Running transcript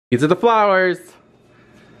These are the flowers.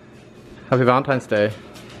 Happy Valentine's Day.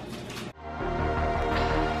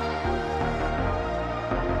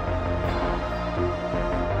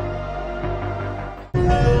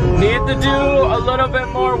 Need to do a little bit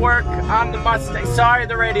more work on the Mustang. Sorry,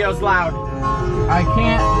 the radio's loud. I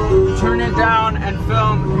can't turn it down and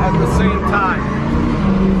film at the same time.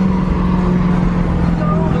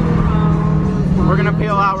 We're gonna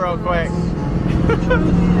peel out real quick.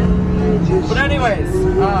 But anyways,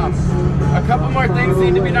 a couple more things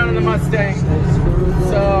need to be done on the Mustang.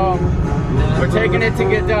 So we're taking it to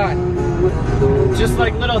get done. Just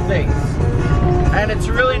like little things. And it's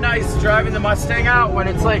really nice driving the Mustang out when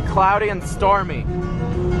it's like cloudy and stormy.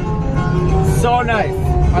 So nice.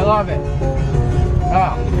 I love it.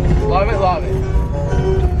 Oh, love it, love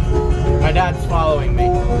it. My dad's following me.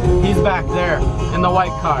 He's back there in the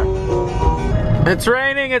white car. It's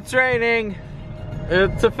raining, it's raining.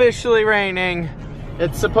 It's officially raining.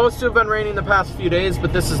 It's supposed to have been raining the past few days,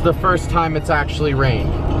 but this is the first time it's actually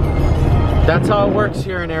rained. That's how it works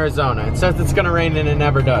here in Arizona. It says it's gonna rain and it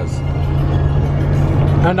never does.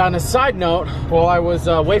 And on a side note, while I was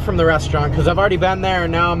away from the restaurant, because I've already been there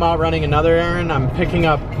and now I'm out running another errand, I'm picking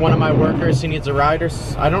up one of my workers. He needs a ride, or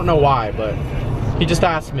I don't know why, but he just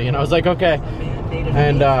asked me and I was like, okay.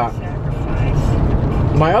 And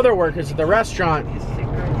my other workers at the restaurant,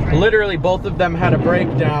 literally both of them had a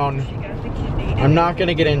breakdown. I'm not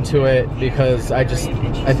gonna get into it because I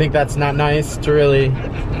think that's not nice to really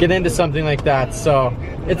get into something like that. So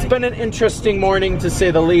it's been an interesting morning to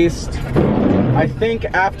say the least. I think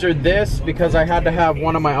after this, because I had to have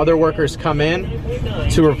one of my other workers come in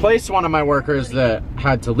to replace one of my workers that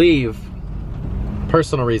had to leave,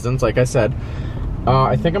 personal reasons, like I said,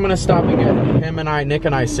 I think I'm gonna stop and get him and Nick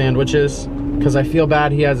and I sandwiches, because I feel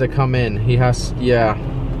bad he has to come in. He has, yeah.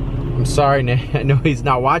 I'm sorry, Nick. I know he's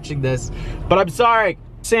not watching this, but I'm sorry.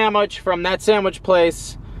 Sandwich from that sandwich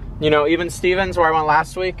place, you know, Even Stevens, where I went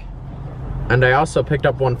last week. And I also picked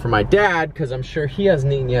up one for my dad, because I'm sure he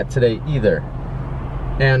hasn't eaten yet today either.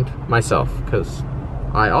 And myself, because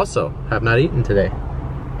I also have not eaten today.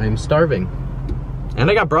 I'm starving. And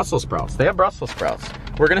I got Brussels sprouts. They have Brussels sprouts.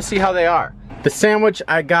 We're gonna see how they are. The sandwich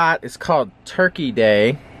I got is called Turkey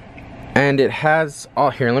Day. And it has, oh,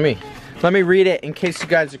 here, let me read it in case you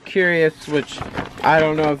guys are curious, which I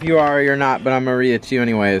don't know if you are or you're not, but I'm gonna read it to you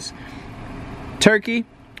anyways. Turkey,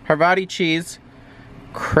 Havarti cheese,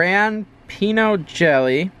 cran pinot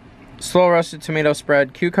jelly, slow roasted tomato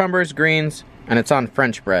spread, cucumbers, greens, and it's on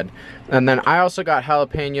French bread. And then I also got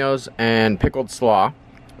jalapenos and pickled slaw.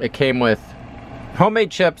 It came with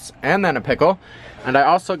homemade chips and then a pickle. And I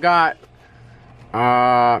also got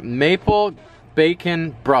maple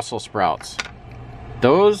bacon Brussels sprouts.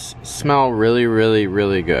 Those smell really, really,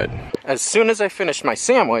 really good. As soon as I finished my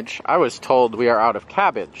sandwich, I was told we are out of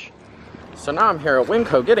cabbage. So now I'm here at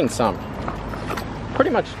Winco getting some. Pretty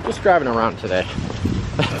much just driving around today.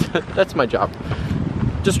 That's my job.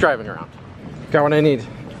 Just driving around. Got what I need.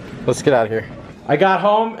 Let's get out of here. I got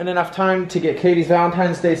home in enough time to get Katie's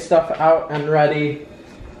Valentine's Day stuff out and ready.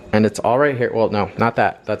 And it's all right here. Well, no, not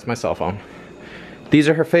that. That's my cell phone. These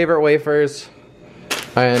are her favorite wafers.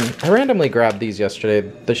 And I randomly grabbed these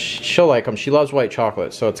yesterday. She'll like them. She loves white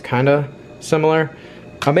chocolate, so it's kind of similar.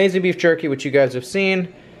 Amazing beef jerky, which you guys have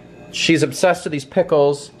seen. She's obsessed with these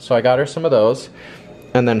pickles, so I got her some of those.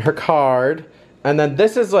 And then her card. And then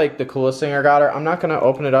this is like the coolest thing I got her. I'm not gonna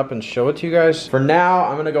open it up and show it to you guys. For now,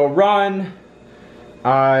 I'm gonna go run.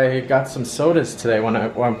 I got some sodas today when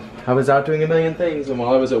I was out doing a million things, and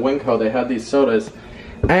while I was at Winco, they had these sodas.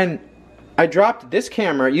 And I dropped this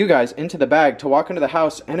camera, you guys, into the bag to walk into the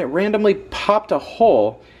house, and it randomly popped a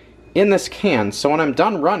hole in this can. So when I'm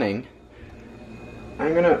done running,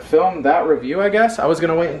 I'm gonna film that review, I guess. I was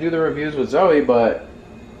gonna wait and do the reviews with Zoe, but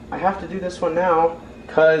I have to do this one now,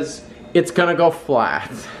 because it's gonna go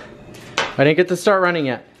flat. I didn't get to start running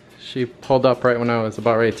yet. She pulled up right when I was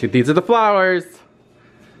about ready to. These are the flowers.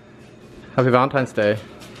 Happy Valentine's Day.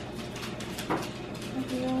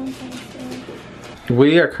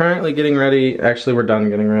 We are currently getting ready, actually we're done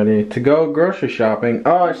getting ready, to go grocery shopping.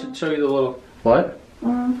 Oh, I should show you the little, what?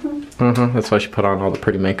 That's why she put on all the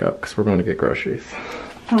pretty makeup, because we're going to get groceries.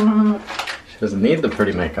 She doesn't need the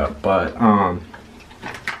pretty makeup, but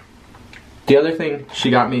the other thing she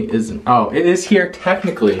got me is, oh, it is here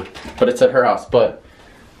technically, but it's at her house. But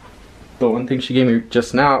the one thing she gave me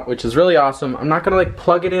just now, which is really awesome, I'm not gonna like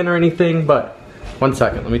plug it in or anything, but one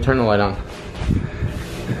second, let me turn the light on.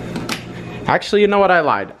 Actually, you know what, I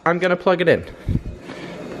lied. I'm gonna plug it in.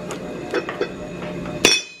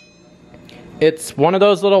 It's one of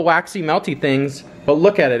those little waxy melty things, but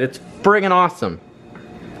look at it, it's friggin' awesome.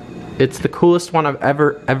 It's the coolest one I've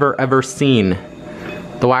ever seen.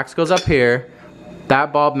 The wax goes up here,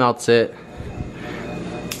 that bulb melts it,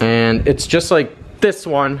 and it's just like this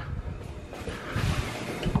one.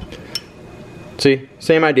 See,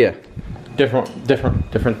 same idea. Different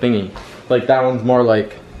thingy. Like that one's more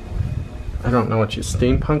like, I don't know what you,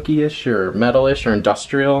 steampunky-ish or metal-ish or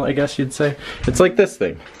industrial, I guess you'd say. It's like this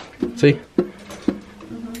thing. See?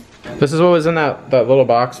 This is what was in that little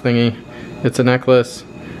box thingy. It's a necklace,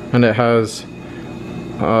 and it has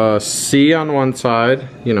a C on one side,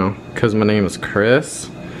 you know, because my name is Chris.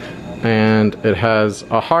 And it has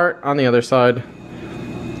a heart on the other side.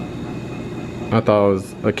 I thought it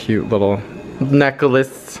was a cute little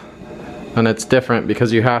necklace. And it's different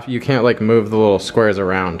because you can't like move the little squares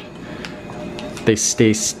around. They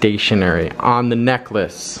stay stationary on the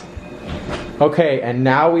necklace. Okay, and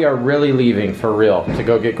now we are really leaving for real to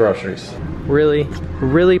go get groceries.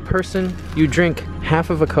 Really person? You drink half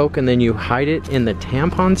of a Coke and then you hide it in the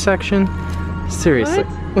tampon section? Seriously.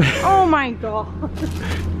 What? Oh my god.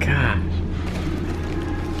 Gosh.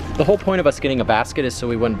 The whole point of us getting a basket is so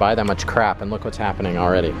we wouldn't buy that much crap, and look what's happening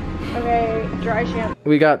already. Okay, dry shampoo.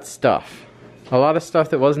 We got stuff. A lot of stuff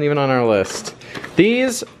that wasn't even on our list.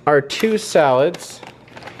 These are 2 salads,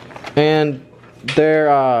 and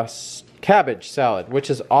they're cabbage salad, which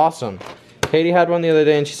is awesome. Katie had one the other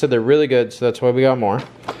day and she said they're really good, so that's why we got more.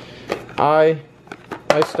 I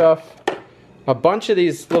stuff a bunch of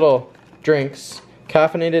these little drinks,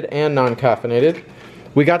 caffeinated and non-caffeinated.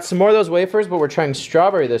 We got some more of those wafers, but we're trying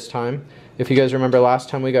strawberry this time. If you guys remember last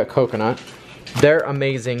time we got coconut. They're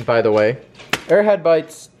amazing, by the way. Airhead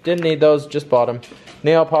bites, didn't need those, just bought them.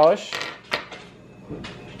 Nail polish.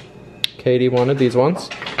 Katie wanted these ones.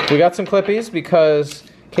 We got some Clippies because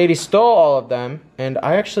Katie stole all of them, and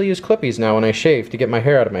I actually use Clippies now when I shave to get my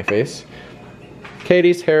hair out of my face.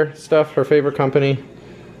 Katie's hair stuff, her favorite company,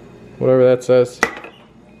 whatever that says.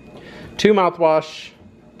 2 mouthwash.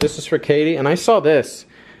 This is for Katie, and I saw this,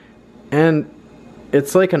 and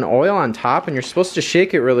it's like an oil on top, and you're supposed to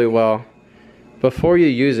shake it really well before you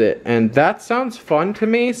use it, and that sounds fun to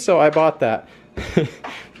me, so I bought that.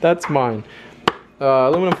 That's mine.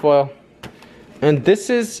 Aluminum foil. And this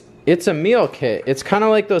is, it's a meal kit. It's kind of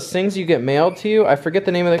like those things you get mailed to you. I forget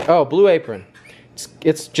the name of the, oh, Blue Apron.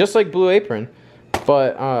 It's just like Blue Apron,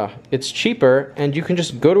 but it's cheaper, and you can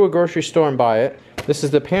just go to a grocery store and buy it. This is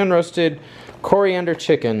the pan-roasted coriander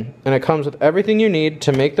chicken, and it comes with everything you need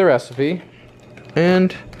to make the recipe,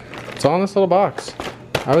 and it's all in this little box.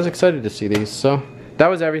 I was excited to see these, so that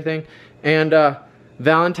was everything. And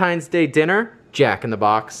Valentine's Day dinner, Jack in the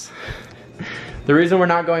Box. The reason we're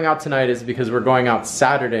not going out tonight is because we're going out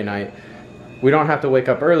Saturday night. We don't have to wake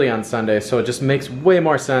up early on Sunday, so it just makes way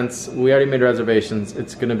more sense. We already made reservations.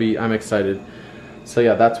 It's gonna be, I'm excited. So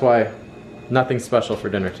yeah, that's why nothing special for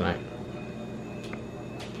dinner tonight.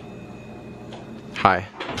 Hi.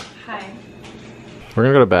 Hi. We're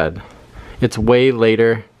gonna go to bed. It's way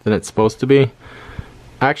later than it's supposed to be.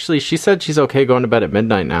 Actually, she said she's okay going to bed at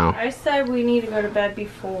midnight now. I said we need to go to bed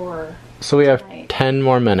before. So we have tonight. 10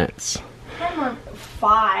 more minutes. 10 more,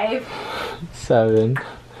 5. 7.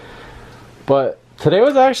 But today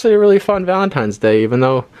was actually a really fun Valentine's Day, even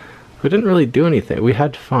though we didn't really do anything. We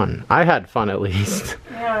had fun. I had fun at least.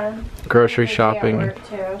 Yeah. Grocery shopping. At work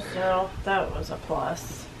too, so that was a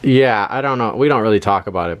plus. Yeah, I don't know. We don't really talk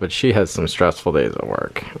about it, but she has some stressful days at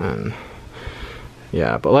work, and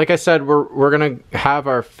yeah. But like I said, we're gonna have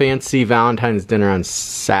our fancy Valentine's dinner on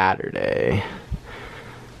Saturday.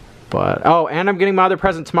 But oh, and I'm getting my other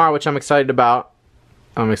present tomorrow, which I'm excited about.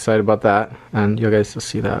 I'm excited about that, and you guys will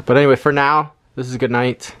see that. But anyway, for now, this is good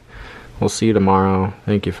night. We'll see you tomorrow.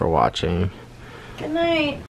 Thank you for watching. Good night.